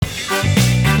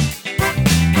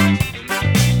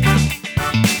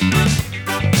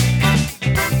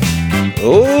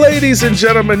Ladies and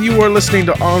gentlemen, you are listening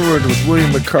to Onward with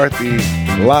William McCarthy,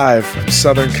 live from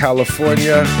Southern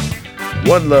California.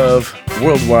 One love,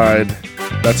 worldwide.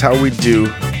 That's how we do.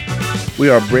 We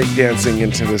are breakdancing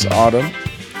into this autumn.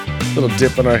 Little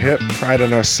dip in our hip, pride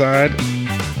on our side,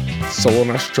 soul on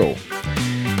our stroll.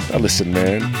 Now listen,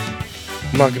 man,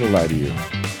 I'm not going to lie to you.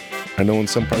 I know in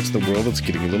some parts of the world it's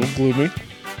getting a little gloomy.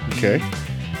 Okay?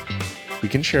 We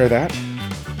can share that.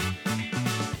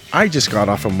 I just got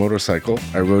off a motorcycle.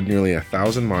 I rode nearly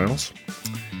 1,000 miles.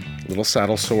 A little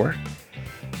saddle sore.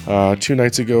 2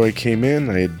 nights ago I came in.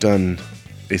 I had done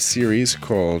a series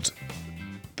called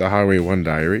The Highway 1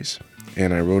 Diaries.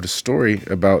 And I wrote a story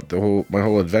about my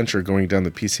whole adventure going down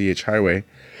the PCH Highway.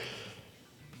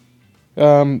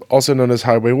 Also known as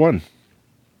Highway 1.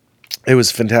 It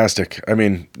was fantastic. I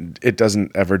mean, it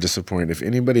doesn't ever disappoint. If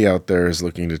anybody out there is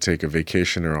looking to take a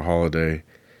vacation or a holiday,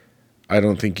 I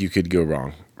don't think you could go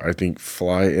wrong. I think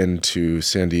fly into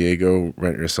San Diego,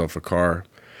 rent yourself a car.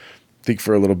 I think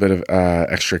for a little bit of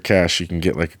extra cash, you can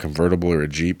get like a convertible or a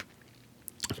Jeep.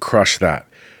 Crush that.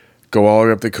 Go all the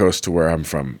way up the coast to where I'm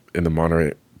from, in the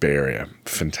Monterey Bay Area.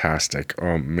 Fantastic.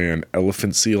 Oh, man.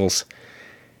 Elephant seals.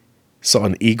 Saw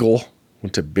an eagle.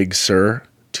 Went to Big Sur.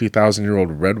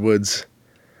 2,000-year-old redwoods.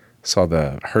 Saw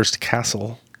the Hearst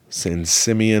Castle. San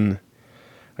Simeon.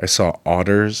 I saw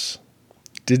otters.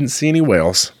 Didn't see any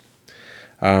whales.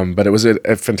 But it was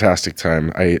a fantastic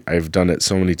time. I've done it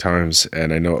so many times,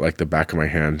 and I know it like the back of my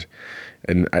hand.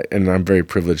 And I'm very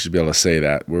privileged to be able to say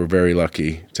that. We're very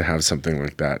lucky to have something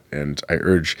like that. And I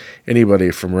urge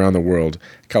anybody from around the world,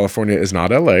 California is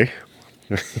not LA.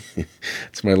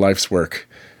 It's my life's work.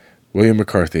 William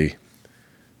McCarthy.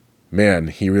 Man,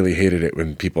 he really hated it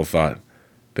when people thought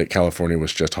that California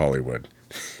was just Hollywood.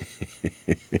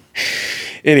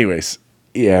 Anyways.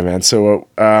 Yeah, man. So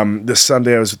this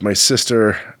Sunday I was with my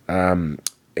sister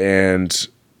and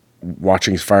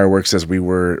watching fireworks as we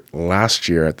were last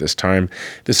year at this time.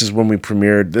 This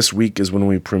week is when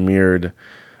we premiered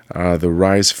the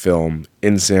Rise film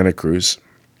in Santa Cruz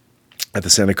at the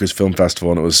Santa Cruz Film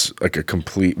Festival. And it was like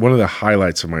one of the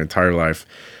highlights of my entire life,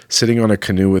 sitting on a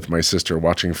canoe with my sister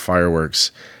watching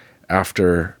fireworks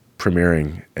after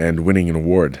premiering and winning an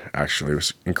award. Actually, it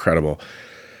was incredible.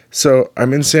 So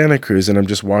I'm in Santa Cruz and I'm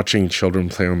just watching children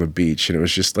play on the beach, and it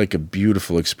was just like a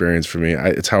beautiful experience for me.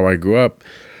 It's how I grew up.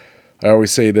 I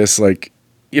always say this, like,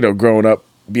 growing up,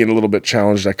 being a little bit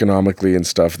challenged economically and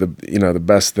stuff, the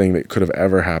best thing that could have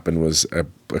ever happened was a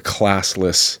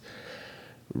classless,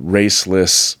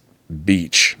 raceless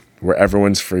beach where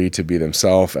everyone's free to be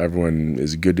themselves. Everyone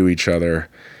is good to each other.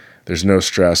 There's no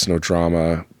stress, no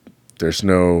drama. There's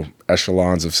no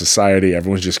echelons of society.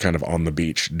 Everyone's just kind of on the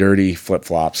beach, dirty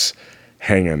flip-flops,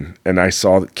 hanging. And I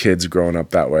saw the kids growing up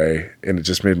that way, and it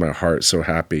just made my heart so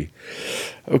happy.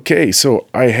 Okay, so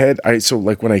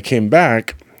when I came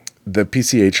back, the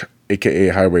PCH, aka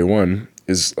Highway 1,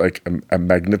 is like a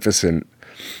magnificent.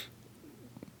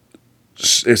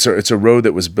 It's a road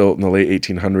that was built in the late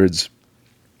 1800s.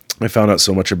 I found out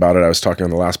so much about it. I was talking on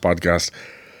the last podcast.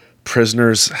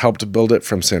 Prisoners helped build it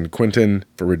from San Quentin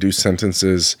for reduced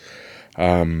sentences.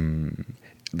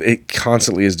 It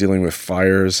constantly is dealing with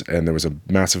fires, and there was a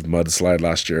massive mudslide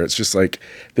last year. It's just like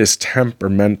this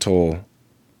temperamental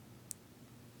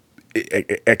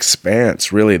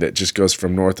expanse, really, that just goes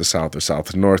from north to south or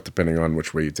south to north, depending on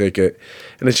which way you take it.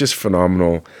 And it's just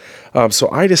phenomenal. So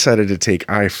I decided to take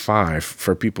I-5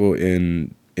 for people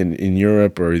in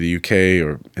Europe or the UK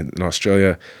or in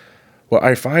Australia. What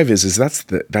I-5 is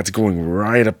that's going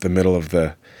right up the middle of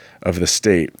the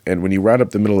state. And when you ride up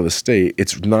the middle of the state,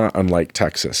 it's not unlike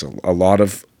Texas.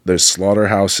 There's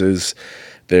slaughterhouses,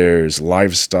 there's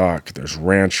livestock, there's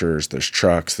ranchers, there's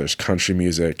trucks, there's country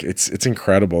music. It's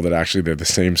incredible that actually they're the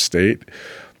same state,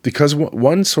 because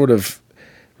one sort of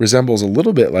resembles a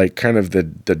little bit like kind of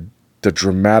the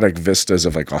dramatic vistas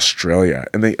of like Australia,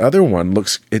 and the other one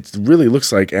really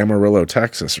looks like Amarillo,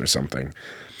 Texas or something.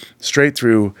 Straight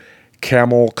through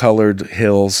camel-colored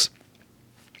hills.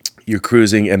 You're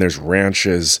cruising, and there's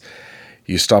ranches.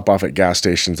 You stop off at gas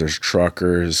stations. There's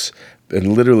truckers,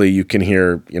 and literally you can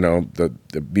hear,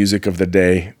 the music of the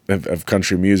day of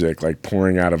country music, like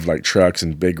pouring out of like trucks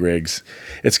and big rigs.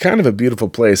 It's kind of a beautiful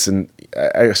place, and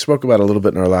I spoke about it a little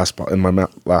bit in my last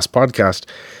podcast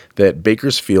that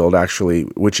Bakersfield, actually,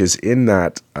 which is in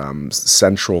that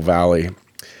Central Valley.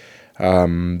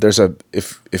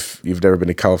 If you've never been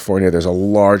to California, there's a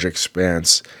large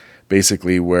expanse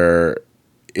basically where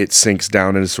it sinks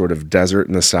down into sort of desert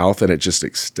in the south, and it just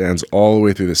extends all the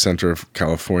way through the center of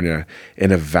California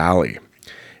in a valley.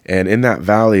 And in that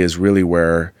valley is really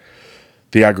where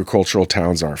the agricultural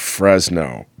towns are: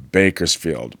 Fresno,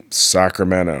 Bakersfield,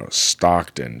 Sacramento,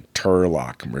 Stockton,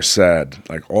 Turlock, Merced,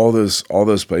 like all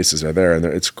those places are there, and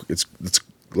it's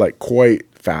like quite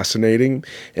fascinating.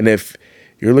 And if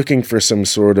you're looking for some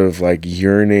sort of like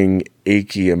yearning,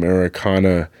 achy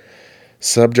Americana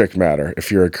subject matter,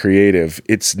 if you're a creative,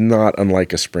 it's not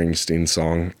unlike a Springsteen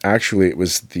song. Actually, it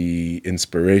was the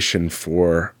inspiration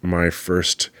for my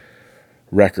first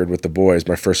record with the boys,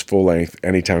 my first full-length,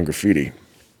 Anytown Graffiti.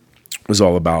 It was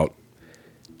all about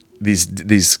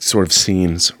these sort of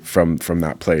scenes from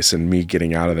that place and me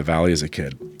getting out of the valley as a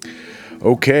kid.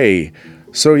 Okay,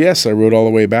 so yes, I rode all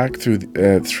the way back through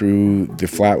the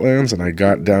flatlands, and I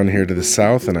got down here to the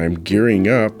south, and I'm gearing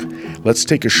up. Let's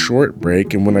take a short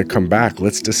break, and when I come back,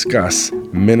 let's discuss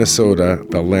Minnesota,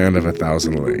 the land of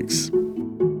 1,000 lakes.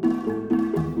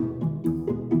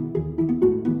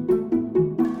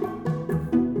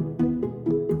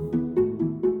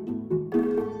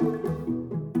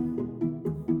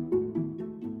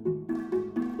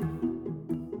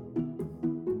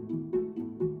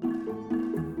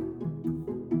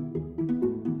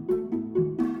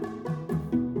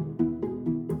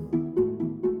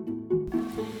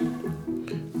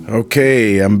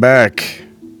 Okay, I'm back.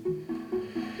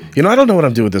 You know, I don't know what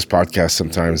I'm doing with this podcast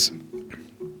sometimes.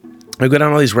 I go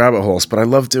down all these rabbit holes, but I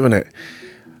love doing it.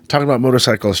 Talking about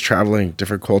motorcycles, traveling,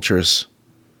 different cultures.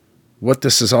 What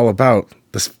this is all about.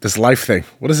 This life thing.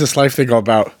 What is this life thing all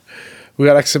about? We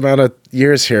got X amount of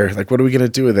years here. Like, what are we going to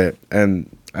do with it?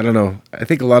 And I don't know. I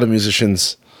think a lot of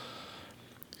musicians,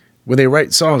 when they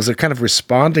write songs, they're kind of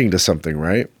responding to something,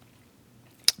 right?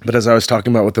 But as I was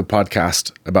talking about with the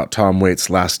podcast about Tom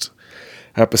Waits last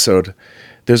episode,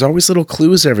 there's always little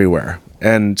clues everywhere.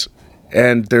 And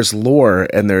there's lore,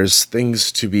 and there's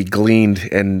things to be gleaned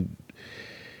and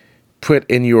put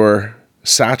in your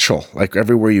satchel, like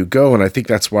everywhere you go. And I think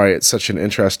that's why it's such an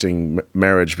interesting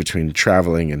marriage between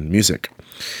traveling and music.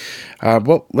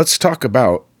 Well, let's talk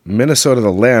about Minnesota,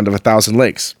 the land of 1,000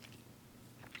 lakes.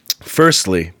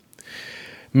 Firstly,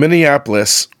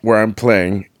 Minneapolis, where I'm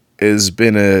playing, has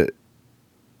been a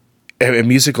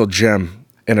musical gem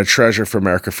and a treasure for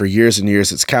America for years and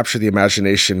years. It's captured the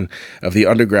imagination of the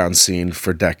underground scene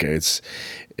for decades.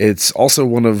 It's also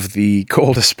one of the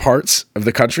coldest parts of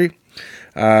the country.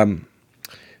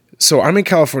 So I'm in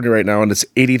California right now, and it's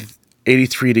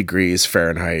 83 degrees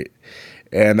Fahrenheit,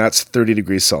 and that's 30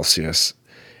 degrees Celsius.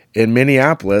 In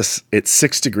Minneapolis, it's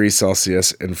 6 degrees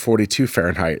Celsius and 42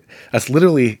 Fahrenheit. That's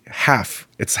literally half.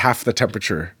 It's half the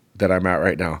temperature that I'm at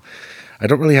right now. I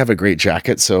don't really have a great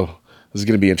jacket, so this is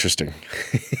going to be interesting.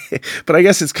 But I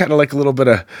guess it's kind of like a little bit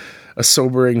of a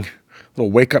sobering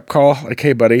little wake-up call. Like,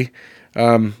 hey, buddy,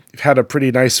 you've had a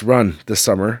pretty nice run this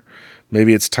summer.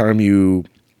 Maybe it's time you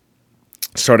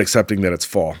start accepting that it's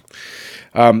fall.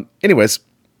 Anyways,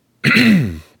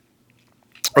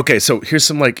 okay, so here's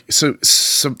some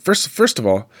first of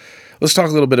all, let's talk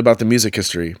a little bit about the music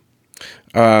history.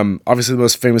 Obviously, the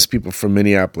most famous people from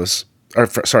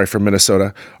from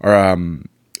Minnesota are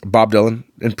Bob Dylan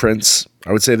and Prince.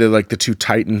 I would say they're like the two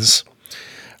titans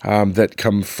that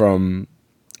come from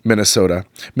Minnesota.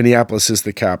 Minneapolis is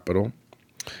the capital.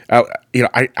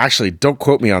 I actually, don't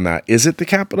quote me on that. Is it the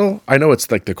capital? I know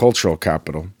it's like the cultural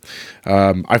capital.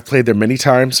 I've played there many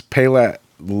times. Pele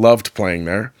loved playing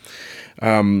there.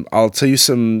 I'll tell you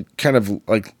some kind of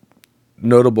like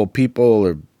notable people.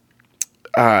 Or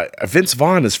Vince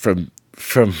Vaughn is from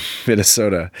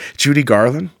Minnesota. Judy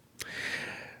Garland,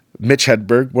 Mitch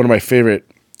Hedberg, one of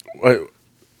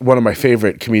my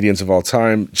favorite comedians of all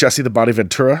time. Jesse the Body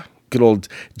Ventura, good old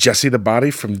Jesse the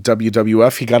Body from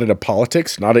WWF. He got into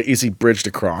politics, not an easy bridge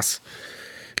to cross.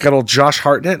 Got old Josh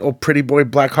Hartnett, old pretty boy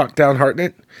Black Hawk Down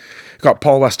Hartnett. Got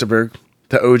Paul Westerberg,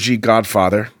 the OG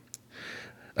godfather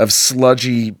of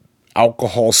sludgy,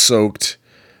 alcohol-soaked,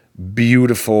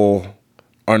 beautiful,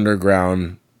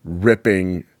 underground,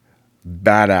 ripping,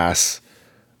 badass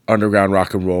underground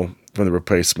rock and roll from the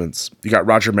Replacements. You got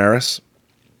Roger Maris,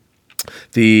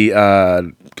 the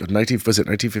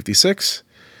 1956.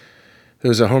 There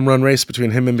was a home run race between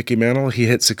him and Mickey Mantle. He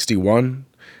hit 61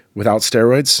 without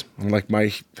steroids, unlike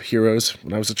my heroes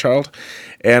when I was a child.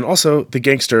 And also the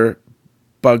gangster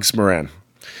Bugs Moran.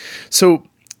 So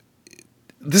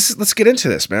let's get into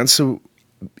this, man. So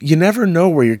you never know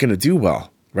where you're going to do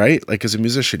well, right? Like as a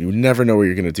musician, you never know where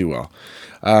you're going to do well.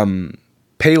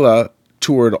 Pele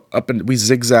toured up and we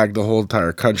zigzagged the whole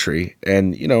entire country,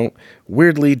 and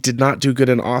weirdly did not do good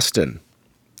in Austin.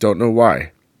 Don't know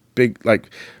why. Big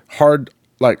hard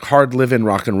live-in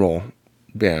rock and roll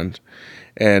band,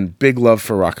 and big love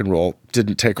for rock and roll.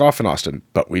 Didn't take off in Austin,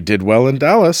 but we did well in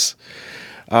Dallas.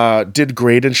 Did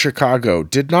great in Chicago.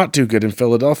 Did not do good in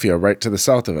Philadelphia, right to the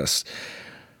south of us.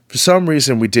 For some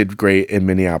reason, we did great in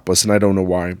Minneapolis, and I don't know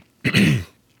why.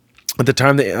 At the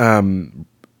time that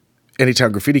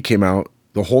Anytown Graffiti came out,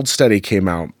 the Hold Steady came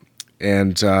out,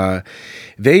 and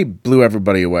they blew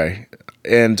everybody away.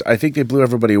 And I think they blew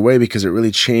everybody away because it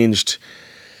really changed.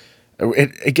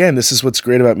 Again, this is what's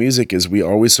great about music, is we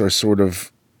always are sort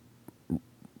of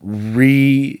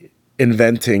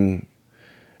reinventing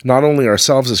not only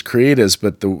ourselves as creatives,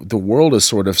 but the world is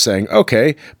sort of saying,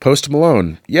 okay, Post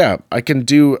Malone, yeah, I can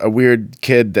do a weird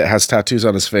kid that has tattoos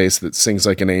on his face that sings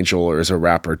like an angel or is a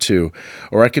rapper too.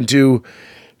 Or I can do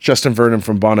Justin Vernon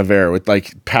from Bon Iver with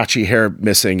like patchy hair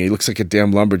missing. He looks like a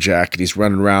damn lumberjack and he's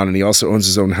running around, and he also owns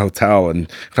his own hotel and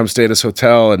come stay at his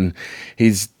hotel, and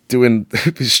he's doing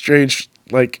these strange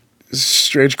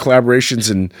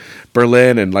collaborations in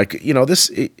Berlin. And like,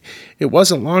 it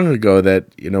wasn't long ago that,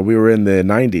 we were in the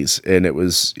 90s and it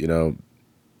was,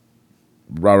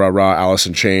 rah, rah, rah, Alice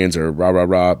in Chains, or rah, rah,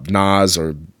 rah, Nas,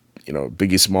 or,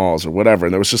 Biggie Smalls or whatever.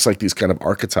 And there was just like these kind of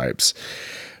archetypes.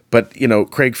 But,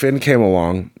 Craig Finn came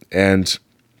along, and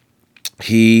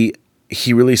he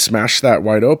really smashed that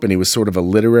wide open. He was sort of a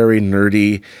literary,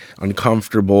 nerdy,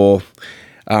 uncomfortable,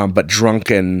 but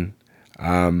drunken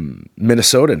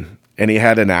Minnesotan. And he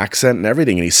had an accent and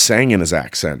everything, and he sang in his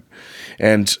accent.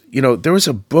 And, there was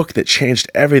a book that changed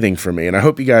everything for me. And I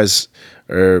hope you guys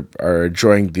are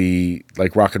enjoying the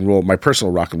rock and roll, my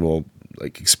personal rock and roll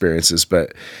experiences,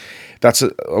 but that's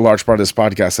a large part of this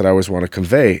podcast that I always want to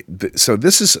convey. So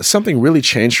this is something really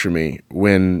changed for me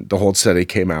when the Hold Steady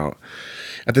came out.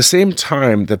 At the same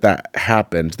time that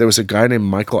happened, there was a guy named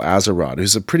Michael Azerrad,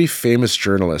 who's a pretty famous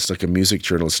journalist, like a music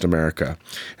journalist in America.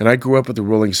 And I grew up with the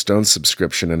Rolling Stones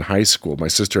subscription in high school. My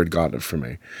sister had gotten it for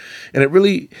me. And it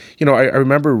really, I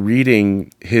remember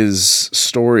reading his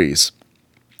stories.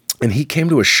 And he came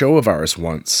to a show of ours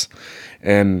once.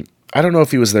 And I don't know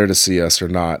if he was there to see us or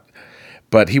not,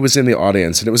 but he was in the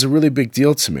audience, and it was a really big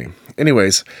deal to me.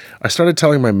 Anyways, I started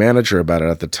telling my manager about it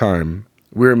at the time.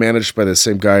 We were managed by the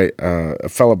same guy,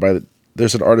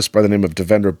 there's an artist by the name of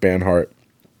Devendra Banhart,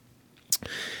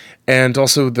 and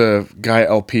also the guy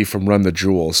LP from Run the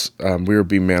Jewels. We were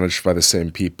being managed by the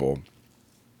same people.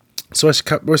 So I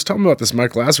was telling him about this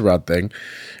Michael Azerrad thing,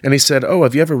 and he said, "Oh,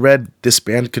 have you ever read This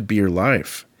Band Could Be Your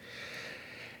Life?"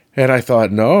 And I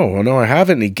thought, no, I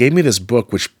haven't. And he gave me this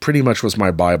book, which pretty much was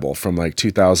my Bible from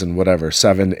 2000, whatever,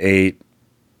 7, 8,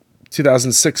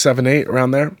 2006, 7, 8,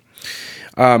 around there.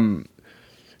 And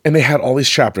they had all these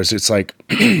chapters. It's like,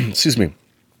 excuse me,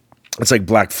 it's like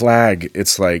Black Flag.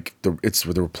 It's like it's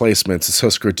The Replacements. It's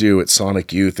Husker Du. It's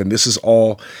Sonic Youth. And this is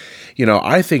all,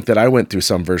 I think that I went through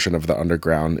some version of the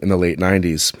underground in the late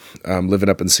 90s, living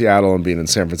up in Seattle and being in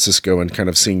San Francisco and kind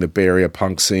of seeing the Bay Area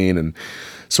punk scene and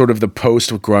sort of the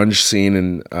post-grunge scene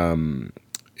and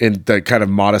in the kind of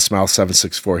Modest Mouse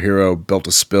 764 Hero, Built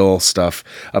to Spill stuff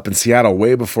up in Seattle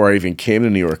way before I even came to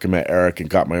New York and met Eric and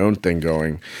got my own thing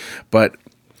going. But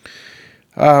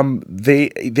they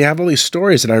have all these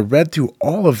stories, and I read through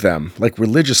all of them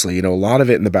religiously, a lot of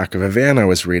it in the back of a van I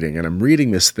was reading, and I'm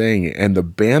reading this thing, and the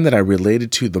band that I related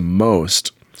to the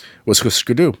most was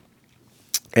Husker Du.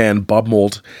 And Bob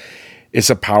Mould is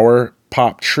a power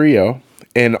pop trio.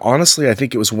 And honestly, I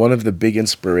think it was one of the big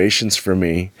inspirations for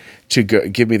me to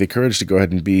give me the courage to go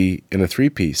ahead and be in a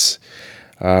three-piece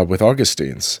with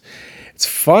Augustines. It's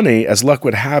funny, as luck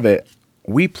would have it,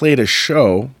 we headlined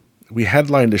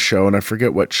a show, and I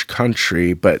forget which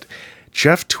country, but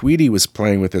Jeff Tweedy was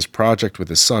playing with his project with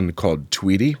his son called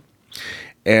Tweedy,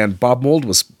 and Bob Mould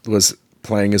was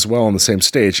playing as well on the same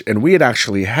stage. And we had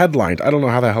actually headlined. I don't know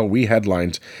how the hell we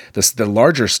headlined the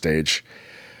larger stage,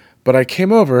 but I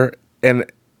came over. And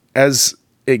as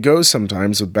it goes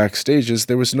sometimes with backstages,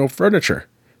 there was no furniture.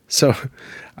 So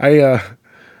I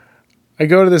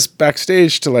go to this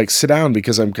backstage to sit down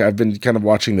because I've been kind of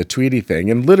watching the Tweedy thing,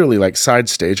 and literally side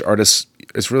stage artists,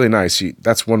 it's really nice.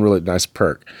 That's one really nice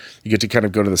perk. You get to kind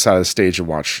of go to the side of the stage and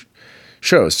watch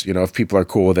shows. If people are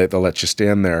cool with it, they'll let you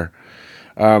stand there.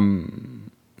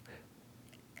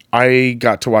 I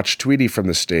got to watch Tweedy from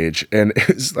the stage, and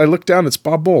I look down, it's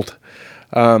Bob Mould.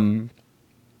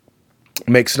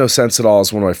 Makes no sense at all.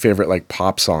 It's one of my favorite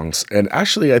pop songs. And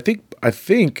actually, I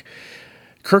think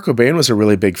Kurt Cobain was a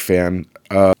really big fan.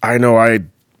 I know I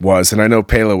was, and I know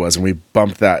Pela was, and we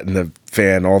bumped that in the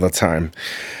van all the time.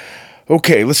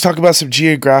 Okay, let's talk about some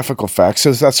geographical facts.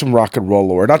 So that's some rock and roll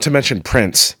lore. Not to mention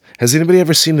Prince. Has anybody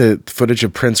ever seen the footage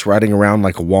of Prince riding around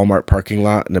a Walmart parking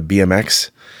lot in a BMX?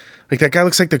 That guy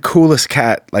looks like the coolest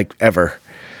cat ever.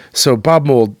 So Bob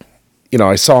Mould,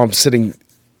 I saw him sitting.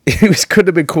 He couldn't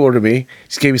have been cooler to me. He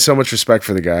just gave me so much respect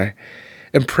for the guy.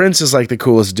 And Prince is the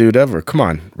coolest dude ever. Come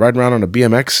on, riding around on a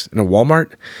BMX in a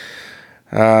Walmart.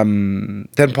 Then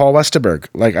Paul Westerberg.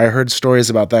 Like, I heard stories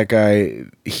about that guy.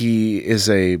 He is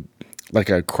a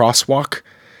crosswalk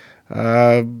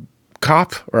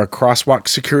cop, or a crosswalk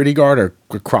security guard, or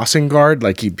a crossing guard.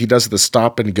 Like, he does the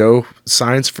stop and go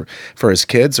signs for his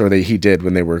kids, or he did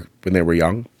when they were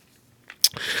young.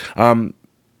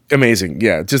 Amazing.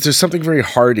 Yeah. Just, there's something very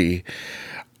hearty.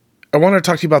 I want to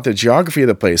talk to you about the geography of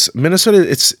the place. Minnesota,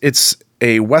 it's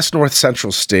a west, north,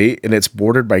 central state, and it's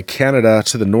bordered by Canada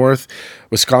to the north,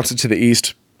 Wisconsin to the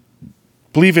east. I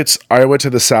believe it's Iowa to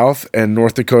the south, and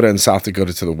North Dakota and South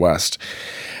Dakota to the west.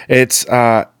 It's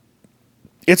I'm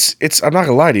not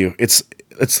gonna lie to you. It's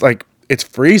like, it's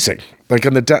freezing. Like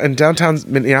in downtown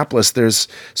Minneapolis, there's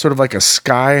sort of like a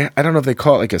sky. I don't know if they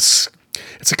call it it's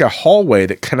like a hallway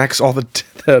that connects all the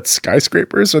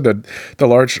skyscrapers, or the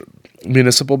large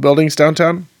municipal buildings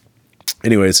downtown.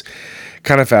 Anyways,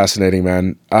 kind of fascinating,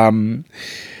 man.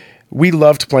 We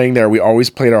loved playing there. We always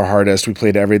played our hardest. We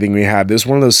played everything we had. There's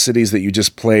one of those cities that you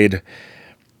just played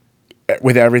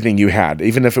with everything you had,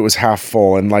 even if it was half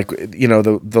full. And like,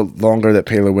 the longer that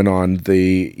Pele went on,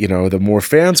 the more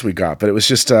fans we got. But it was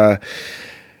just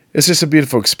it's just a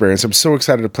beautiful experience. I'm so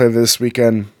excited to play this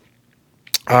weekend.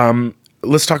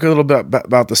 Let's talk a little bit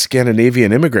about the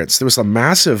Scandinavian immigrants. There was a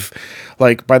massive,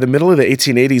 like, by the middle of the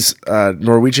 1880s,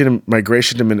 Norwegian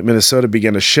migration to Minnesota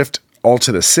began to shift all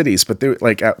to the cities. But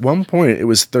at one point, it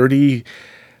was 30%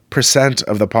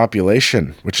 of the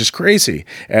population, which is crazy.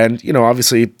 And,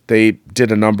 obviously they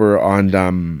did a number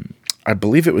on, I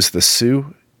believe it was the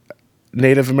Sioux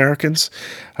Native Americans,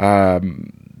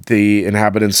 the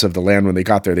inhabitants of the land. When they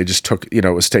got there, they just took, it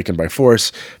was taken by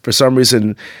force. For some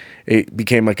reason, it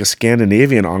became like a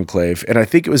Scandinavian enclave. And I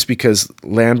think it was because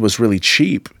land was really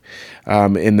cheap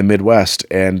in the Midwest,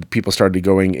 and people started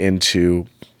going into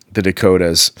the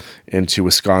Dakotas, into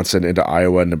Wisconsin, into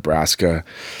Iowa, Nebraska,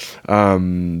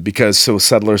 because so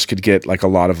settlers could get like a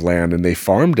lot of land, and they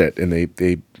farmed it, and they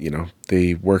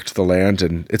worked the land.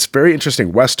 And it's very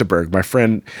interesting. Westerberg, my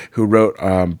friend who wrote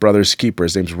Brothers Keeper,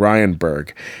 his name's Ryan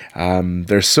Berg.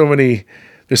 There's so many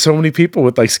people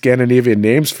with like Scandinavian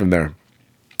names from there.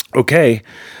 Okay,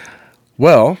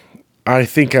 well, I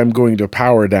think I'm going to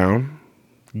power down,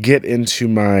 get into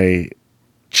my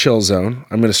chill zone.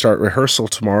 I'm going to start rehearsal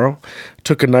tomorrow.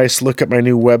 Took a nice look at my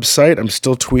new website. I'm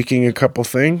still tweaking a couple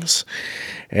things,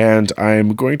 and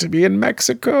I'm going to be in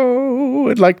Mexico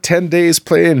in like 10 days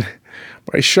playing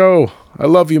my show. I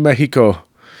love you, Mexico.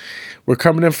 We're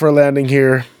coming in for a landing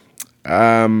here.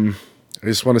 I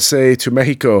just want to say to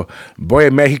Mexico, voy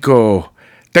a Mexico.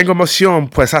 Tengo emoción,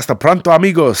 pues hasta pronto,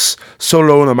 amigos.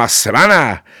 Solo una más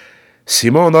semana.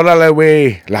 Simón, órale,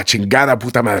 güey. La chingada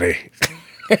puta madre.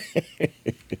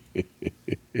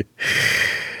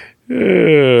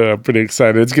 I'm pretty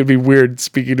excited. It's going to be weird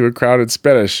speaking to a crowd in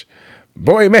Spanish.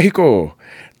 Voy Mexico.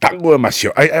 Tengo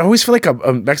emoción. I always feel like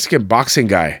a Mexican boxing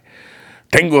guy.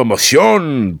 Tengo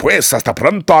emoción, pues hasta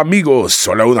pronto, amigos.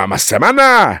 Solo una más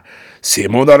semana.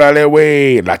 Simón, órale,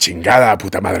 güey. La chingada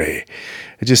puta madre.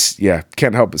 It just,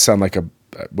 can't help but sound like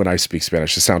when I speak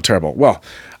Spanish, it sounds terrible. Well,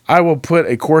 I will put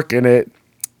a cork in it.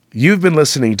 You've been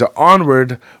listening to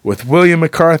Onward with William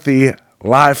McCarthy,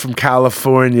 live from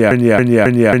California.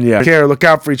 Take care. Look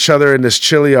out for each other in this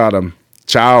chilly autumn.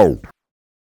 Ciao.